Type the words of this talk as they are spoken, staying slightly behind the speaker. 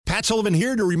Matt Sullivan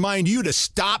here to remind you to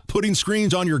stop putting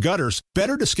screens on your gutters.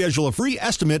 Better to schedule a free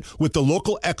estimate with the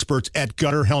local experts at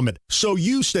Gutter Helmet so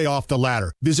you stay off the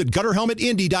ladder. Visit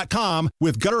GutterHelmetIndy.com.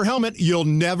 With Gutter Helmet, you'll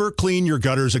never clean your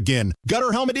gutters again.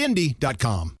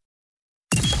 GutterHelmetIndy.com.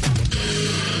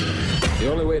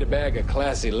 The only way to bag a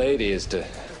classy lady is to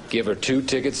give her 2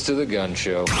 tickets to the gun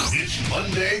show. It's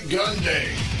Monday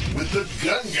Gunday with the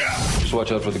gun guy. Just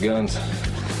watch out for the guns.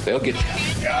 They'll get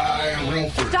you. Guy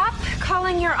Relford. Stop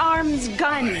calling your arms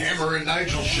guns. Hammer and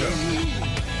Nigel show.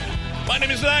 My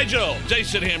name is Nigel.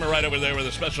 Jason Hammer right over there with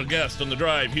a special guest on the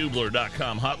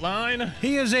DriveHubler.com hotline.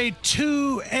 He is a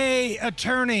 2A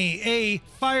attorney, a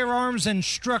firearms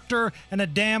instructor, and a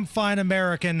damn fine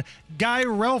American. Guy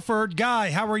Relford. Guy,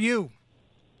 how are you?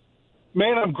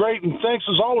 Man, I'm great, and thanks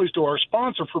as always to our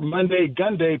sponsor for Monday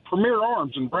Gunday, Premier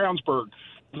Arms in Brownsburg.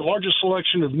 The largest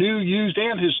selection of new, used,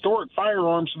 and historic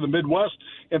firearms in the Midwest,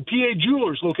 and PA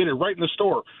Jewelers located right in the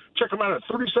store. Check them out at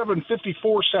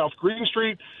 3754 South Green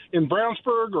Street in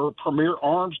Brownsburg or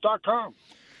premierarms.com.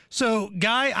 So,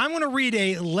 Guy, I'm going to read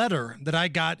a letter that I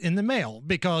got in the mail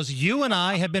because you and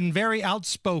I have been very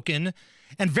outspoken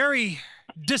and very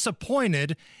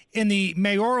disappointed in the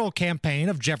mayoral campaign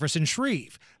of Jefferson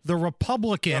Shreve, the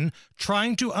Republican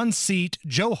trying to unseat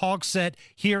Joe Hogsett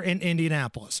here in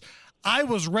Indianapolis. I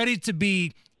was ready to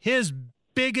be his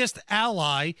biggest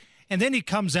ally, and then he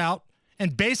comes out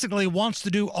and basically wants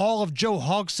to do all of Joe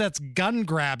Hogsett's gun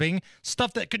grabbing,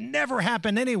 stuff that could never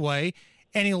happen anyway,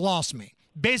 and he lost me,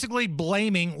 basically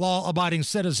blaming law-abiding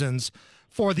citizens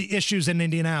for the issues in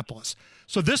Indianapolis.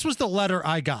 So this was the letter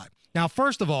I got. Now,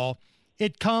 first of all,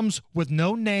 it comes with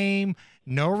no name,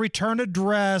 no return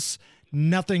address,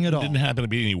 nothing at all. Didn't happen to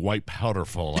be any white powder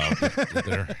fall out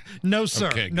there? No, sir.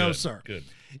 Okay, no, good, sir. Good.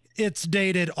 It's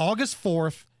dated August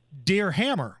 4th. Dear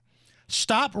Hammer,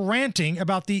 stop ranting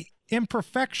about the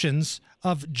imperfections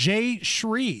of Jay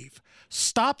Shreve.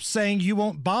 Stop saying you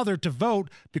won't bother to vote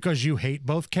because you hate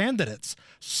both candidates.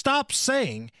 Stop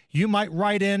saying you might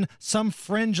write in some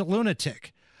fringe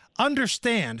lunatic.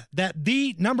 Understand that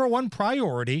the number one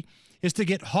priority is to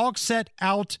get Hogsett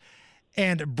out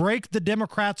and break the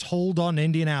Democrats' hold on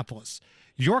Indianapolis.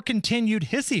 Your continued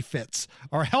hissy fits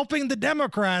are helping the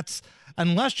Democrats.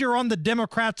 Unless you're on the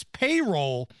Democrats'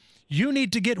 payroll, you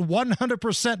need to get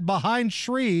 100% behind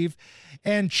Shreve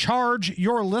and charge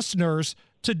your listeners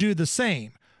to do the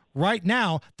same. Right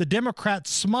now, the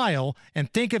Democrats smile and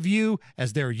think of you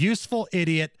as their useful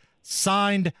idiot,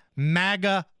 signed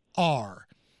MAGA R.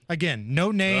 Again,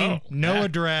 no name, no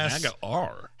address. MAGA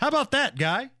R. How about that,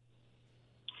 Guy?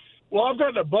 Well, I've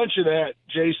gotten a bunch of that,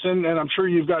 Jason, and I'm sure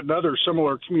you've gotten other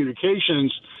similar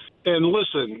communications. And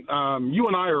listen, you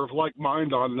and I are of like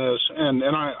mind on this, and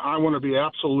I want to be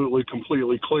absolutely,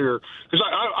 completely clear. Because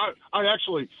I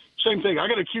actually, same thing, I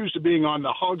got accused of being on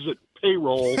the Hogsett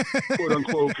payroll, quote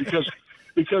unquote,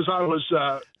 because I was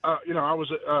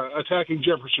attacking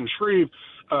Jefferson Shreve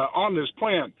on this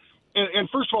plan. And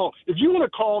first of all, if you want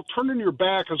to call turning your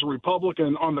back as a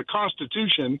Republican on the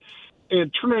Constitution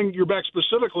and turning your back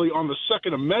specifically on the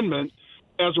Second Amendment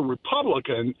as a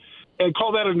Republican and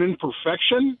call that an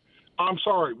imperfection, I'm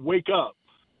sorry, wake up.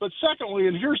 But secondly,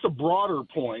 and here's the broader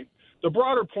point, the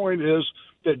broader point is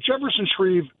that Jefferson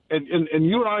Shreve, and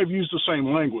you and I have used the same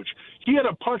language, he had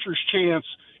a puncher's chance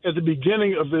at the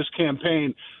beginning of this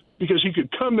campaign because he could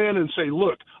come in and say,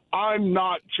 look, I'm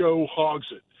not Joe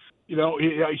Hogsett. You know,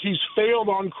 he's failed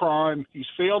on crime. He's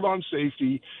failed on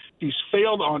safety. He's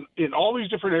failed in all these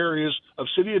different areas of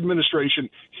city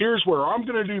administration. Here's where I'm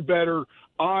going to do better.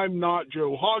 I'm not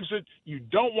Joe Hogsett. You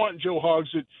don't want Joe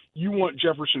Hogsett. You want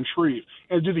Jefferson Shreve.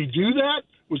 And did he do that?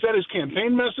 Was that his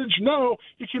campaign message? No.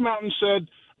 He came out and said,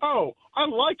 oh, I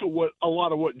like a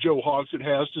lot of what Joe Hogsett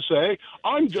has to say.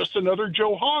 I'm just another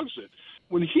Joe Hogsett.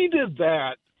 When he did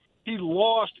that, he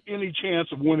lost any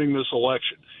chance of winning this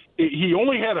election. He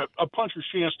only had a puncher's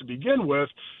chance to begin with.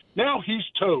 Now he's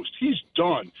toast. He's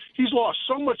done. He's lost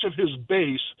so much of his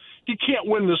base, he can't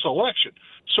win this election.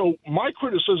 So my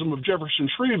criticism of Jefferson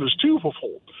Shreve is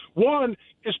twofold. One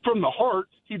is from the heart.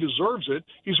 He deserves it.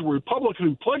 He's a Republican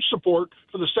who pledged support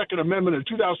for the Second Amendment in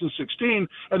 2016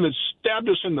 and then stabbed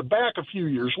us in the back a few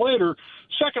years later.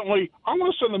 Secondly, I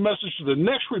want to send the message to the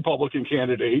next Republican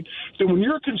candidate that when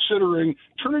you're considering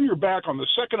turning your back on the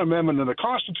Second Amendment and the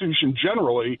Constitution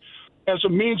generally as a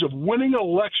means of winning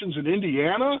elections in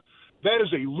Indiana, that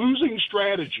is a losing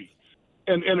strategy.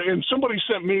 And somebody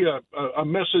sent me a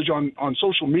message on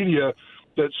social media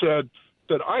that said,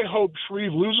 said, I hope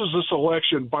Shreve loses this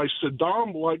election by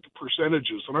Saddam-like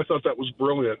percentages. And I thought that was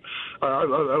brilliant.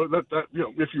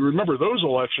 If you remember those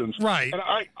elections. Right. And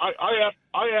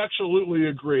I absolutely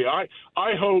agree. I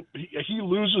hope he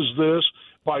loses this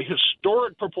by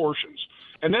historic proportions.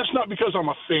 And that's not because I'm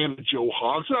a fan of Joe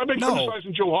Hogg. I've been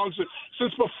criticizing Joe Hogg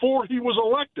since before he was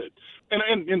elected. And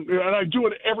I do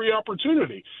it every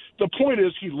opportunity. The point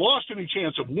is he lost any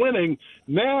chance of winning.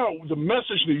 Now the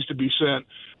message needs to be sent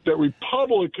that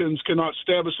Republicans cannot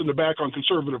stab us in the back on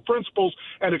conservative principles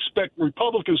and expect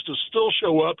Republicans to still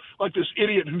show up like this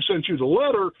idiot who sent you the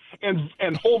letter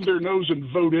and hold their nose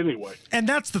and vote anyway. And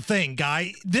that's the thing,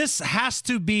 Guy. This has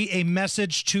to be a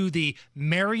message to the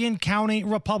Marion County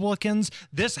Republicans.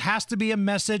 This has to be a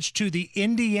message to the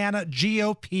Indiana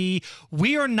GOP.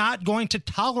 We are not going to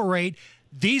tolerate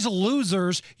these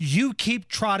losers you keep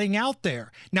trotting out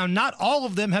there. Now, not all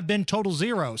of them have been total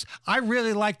zeros. I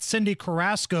really liked Cindy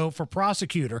Carrasco for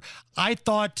prosecutor. I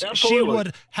thought she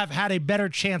would have had a better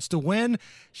chance to win.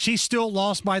 She still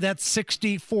lost by that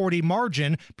 60-40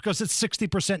 margin because it's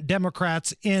 60%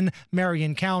 Democrats in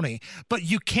Marion County. But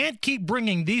you can't keep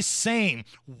bringing these same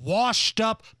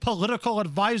washed-up political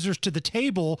advisors to the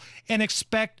table and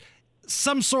expect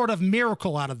some sort of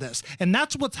miracle out of this. And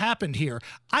that's what's happened here.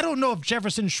 I don't know if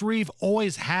Jefferson Shreve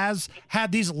always has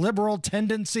had these liberal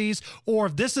tendencies or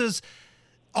if this is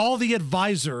all the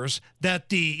advisors that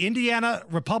the Indiana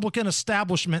Republican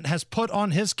establishment has put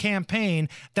on his campaign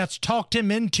that's talked him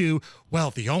into, well,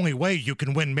 the only way you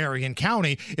can win Marion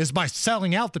County is by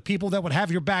selling out the people that would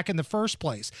have your back in the first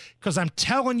place. Because I'm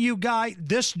telling you, Guy,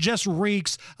 this just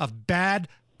reeks of bad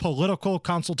political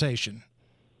consultation.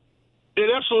 It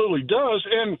absolutely does.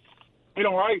 And,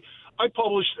 I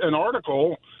published an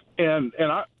article, and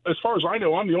I, as far as I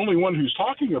know, I'm the only one who's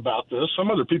talking about this. Some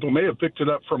other people may have picked it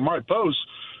up from my posts.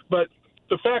 But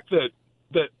the fact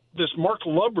that this Mark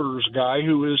Lubbers guy,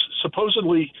 who is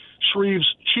supposedly Shreve's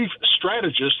chief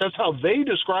strategist, that's how they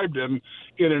described him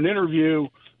in an interview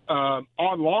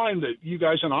online that you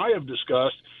guys and I have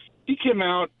discussed, he came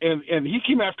out and he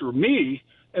came after me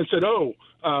and said,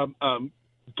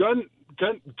 gun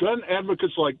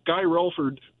advocates like Guy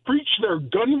Relford preach their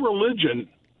gun religion,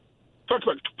 talked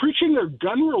about preaching their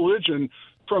gun religion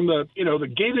from the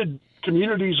gated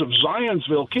communities of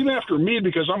Zionsville, came after me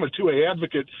because I'm a 2A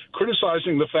advocate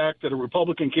criticizing the fact that a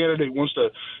Republican candidate wants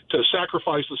to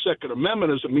sacrifice the Second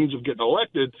Amendment as a means of getting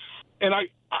elected. And I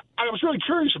was really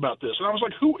curious about this. And I was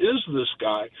like, who is this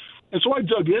guy? And so I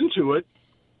dug into it.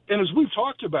 And as we've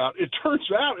talked about, it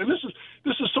turns out, and this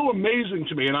is so amazing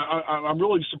to me, and I'm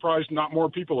really surprised not more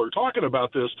people are talking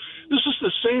about this. This is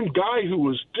the same guy who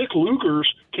was Dick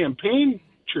Lugar's campaign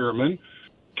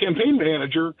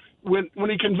manager, when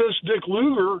he convinced Dick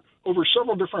Lugar over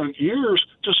several different years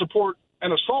to support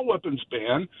an assault weapons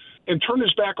ban and turn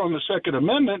his back on the Second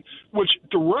Amendment, which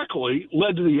directly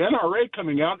led to the NRA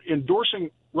coming out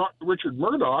endorsing Richard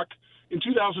Murdoch in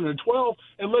 2012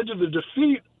 and led to the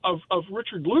defeat of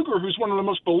Richard Lugar, who's one of the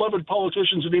most beloved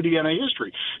politicians in Indiana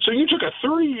history. So you took a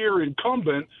 30-year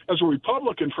incumbent as a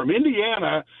Republican from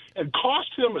Indiana and cost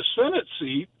him a Senate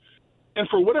seat, and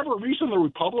for whatever reason, the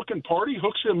Republican Party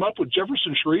hooks him up with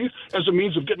Jefferson Shreve as a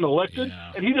means of getting elected,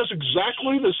 and he does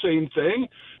exactly the same thing,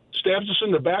 stabs us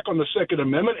in the back on the Second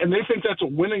Amendment, and they think that's a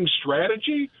winning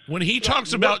strategy. When he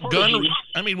talks about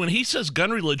when he says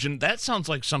gun religion, that sounds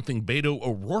like something Beto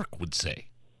O'Rourke would say.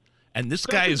 And this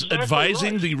guy is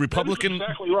advising the Republican.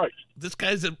 That's exactly right. This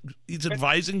guy's he's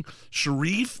advising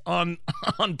Shreve on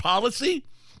policy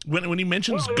when he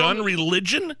mentions gun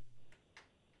religion.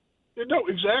 No,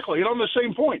 exactly. And on the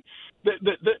same point, that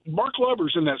Mark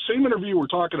Lubbers in that same interview we're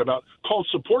talking about called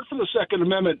support for the Second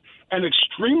Amendment an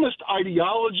extremist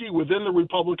ideology within the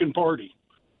Republican Party.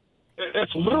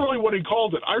 That's literally what he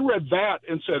called it. I read that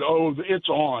and said, "Oh, it's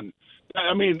on."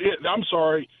 I mean, I'm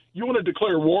sorry. You want to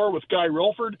declare war with Guy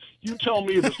Relford? You tell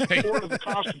me the support of the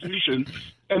Constitution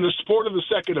and the support of the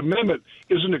Second Amendment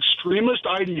is an extremist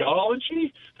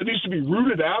ideology that needs to be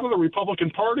rooted out of the Republican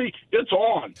Party? It's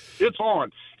on. It's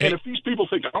on. And if these people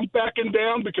think I'm backing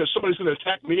down because somebody's going to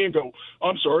attack me and go,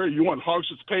 I'm sorry, you want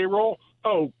Hogshead's payroll?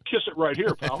 Oh, kiss it right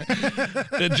here, pal.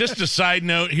 Just a side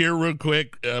note here real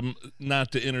quick,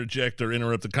 not to interject or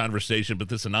interrupt the conversation, but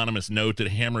this anonymous note that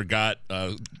Hammer got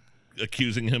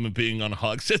accusing him of being on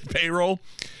Hogshead's payroll.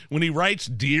 When he writes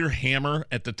Dear Hammer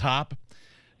at the top,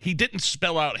 he didn't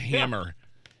spell out hammer. Yeah.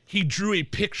 He drew a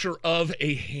picture of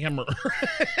a hammer.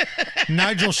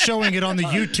 Nigel's showing it on the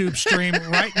YouTube stream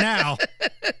right now.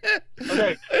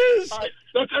 Okay.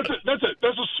 That's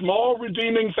a small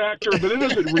redeeming factor, but it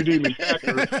is a redeeming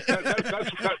factor.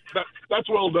 That's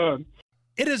well done.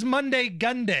 It is Monday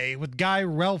Gunday with Guy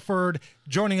Relford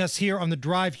joining us here on the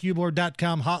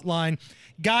DriveHubler.com hotline.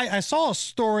 Guy, I saw a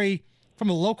story from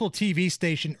a local TV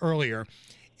station earlier,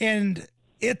 and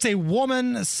it's a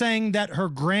woman saying that her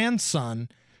grandson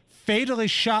fatally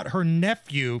shot her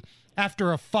nephew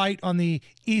after a fight on the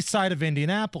east side of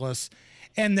Indianapolis.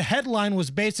 And the headline was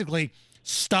basically,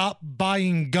 "Stop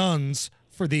buying guns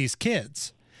for these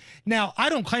kids." Now, I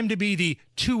don't claim to be the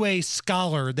 2A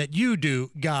scholar that you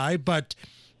do, Guy, but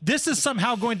this is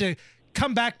somehow going to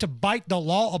come back to bite the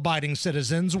law-abiding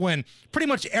citizens when pretty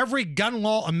much every gun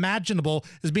law imaginable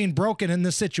is being broken in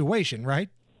this situation, right?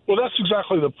 Well, that's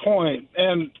exactly the point.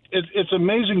 And it's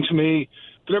amazing to me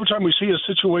that every time we see a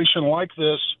situation like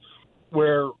this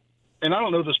where, and I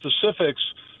don't know the specifics,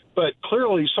 but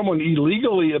clearly someone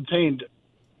illegally obtained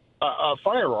a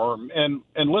firearm. And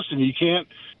listen, you can't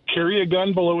carry a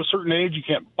gun below a certain age. You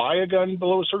can't buy a gun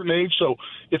below a certain age. So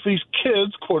if these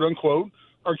kids, quote unquote,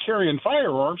 are carrying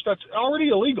firearms, that's already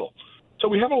illegal. So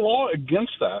we have a law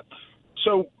against that.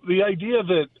 So the idea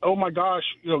that, oh my gosh,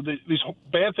 these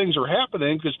bad things are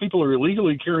happening because people are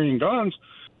illegally carrying guns,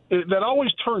 that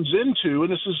always turns into,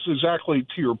 and this is exactly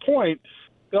to your point,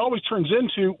 it always turns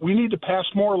into we need to pass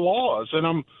more laws. And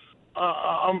I'm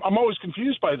always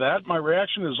confused by that. My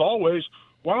reaction is always,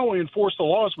 why don't we enforce the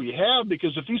laws we have?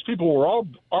 Because if these people were all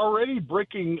already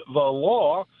breaking the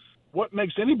law, what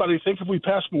makes anybody think if we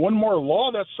pass one more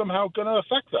law that's somehow going to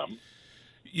affect them?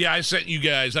 Yeah, I sent you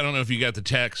guys, I don't know if you got the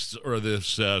text or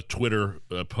this Twitter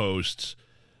post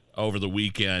over the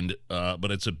weekend, but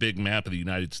it's a big map of the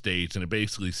United States, and it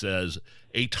basically says,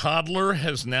 a toddler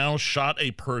has now shot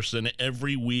a person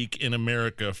every week in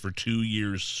America for 2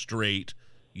 years straight.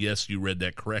 Yes, you read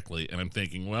that correctly. And I'm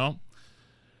thinking, well,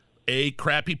 A,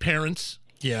 crappy parents.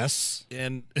 Yes.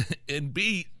 And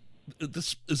B,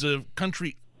 this is a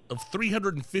country of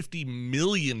 350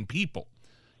 million people.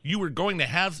 You were going to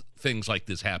have things like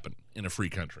this happen in a free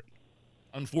country,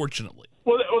 unfortunately.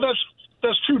 Well,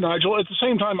 that's true, Nigel. At the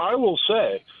same time, I will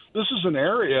say this is an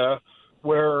area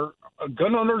where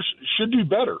gun owners should do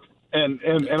better, and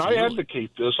I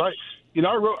advocate this. I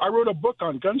wrote a book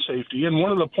on gun safety, and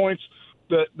one of the points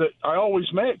that I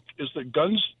always make is that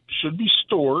guns should be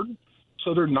stored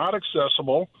so they're not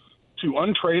accessible to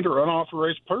untrained or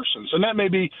unauthorized persons. And that may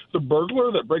be the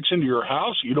burglar that breaks into your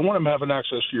house. You don't want him having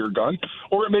access to your gun.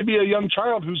 Or it may be a young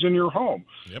child who's in your home.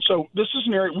 Yep. So this is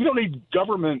an area, we don't need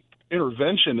government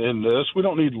intervention in this. We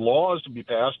don't need laws to be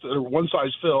passed that are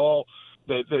one-size-fits-all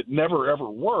that never, ever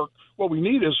work. What we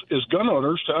need is gun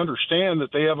owners to understand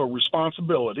that they have a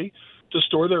responsibility to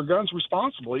store their guns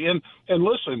responsibly. And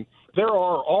listen, there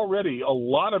are already a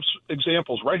lot of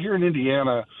examples right here in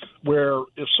Indiana where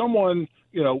if someone,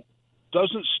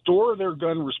 doesn't store their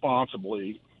gun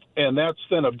responsibly, and that's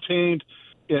then obtained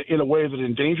in a way that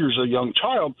endangers a young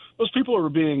child, those people are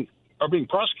being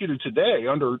prosecuted today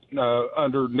under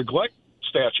neglect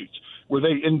statutes, where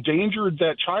they endangered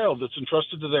that child that's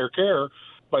entrusted to their care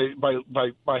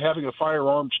by having a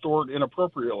firearm stored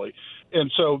inappropriately.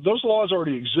 And so those laws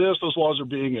already exist. Those laws are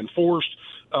being enforced.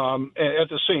 At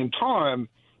the same time,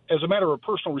 as a matter of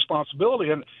personal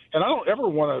responsibility, and I don't ever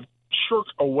want to shirk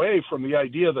away from the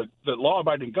idea that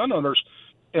law-abiding gun owners,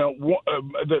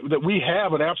 that we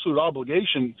have an absolute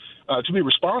obligation to be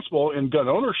responsible in gun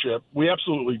ownership. We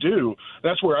absolutely do.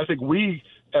 That's where I think we,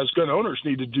 as gun owners,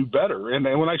 need to do better. And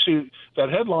when I see that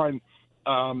headline,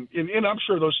 and I'm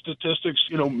sure those statistics,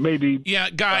 maybe. Yeah,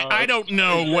 Guy, I don't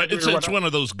know what it's one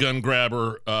of those gun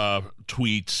grabber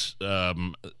tweets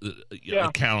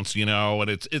accounts, and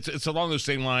it's along those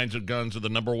same lines of guns are the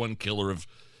number one killer of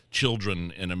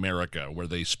children in America, where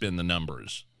they spin the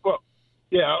numbers. Well,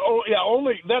 yeah,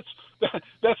 only that's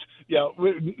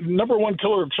number one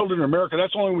killer of children in America.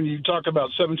 That's only when you talk about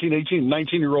 17, 18,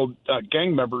 19-year-old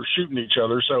gang members shooting each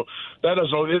other. So that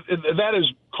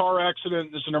is car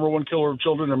accident. It's the number one killer of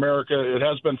children in America. It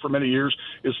has been for many years.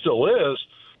 It still is.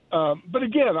 But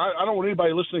again, I don't want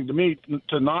anybody listening to me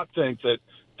to not think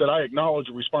that I acknowledge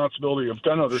the responsibility of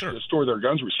gun owners to store their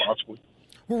guns responsibly.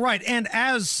 Well, right. And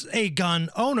as a gun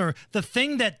owner, the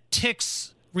thing that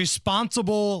ticks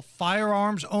responsible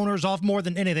firearms owners off more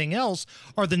than anything else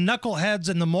are the knuckleheads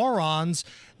and the morons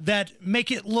that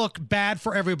make it look bad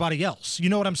for everybody else. You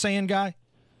know what I'm saying, Guy?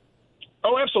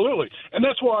 Oh, absolutely. And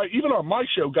that's why even on my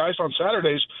show, guys, on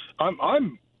Saturdays,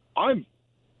 I'm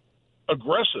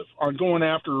aggressive on going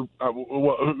after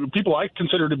people I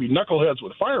consider to be knuckleheads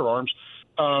with firearms.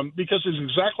 Because it's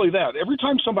exactly that. Every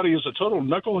time somebody is a total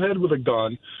knucklehead with a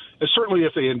gun, and certainly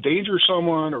if they endanger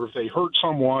someone or if they hurt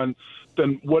someone,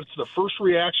 then what's the first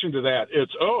reaction to that?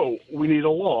 It's, oh, we need a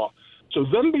law. So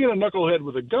them being a knucklehead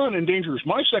with a gun endangers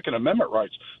my Second Amendment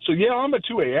rights. So, yeah, I'm a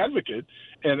 2A advocate,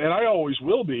 and I always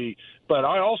will be, but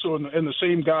I also am the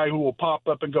same guy who will pop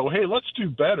up and go, hey, let's do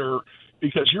better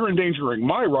because you're endangering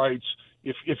my rights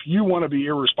if you want to be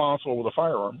irresponsible with a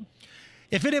firearm.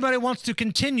 If anybody wants to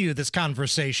continue this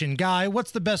conversation, Guy,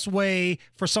 what's the best way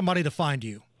for somebody to find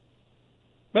you?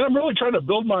 Man, I'm really trying to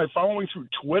build my following through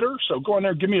Twitter, so go in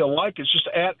there, give me a like. It's just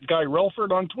at Guy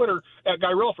Relford on Twitter, at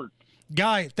Guy Relford.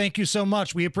 Guy, thank you so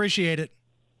much. We appreciate it.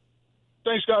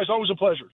 Thanks, guys. Always a pleasure.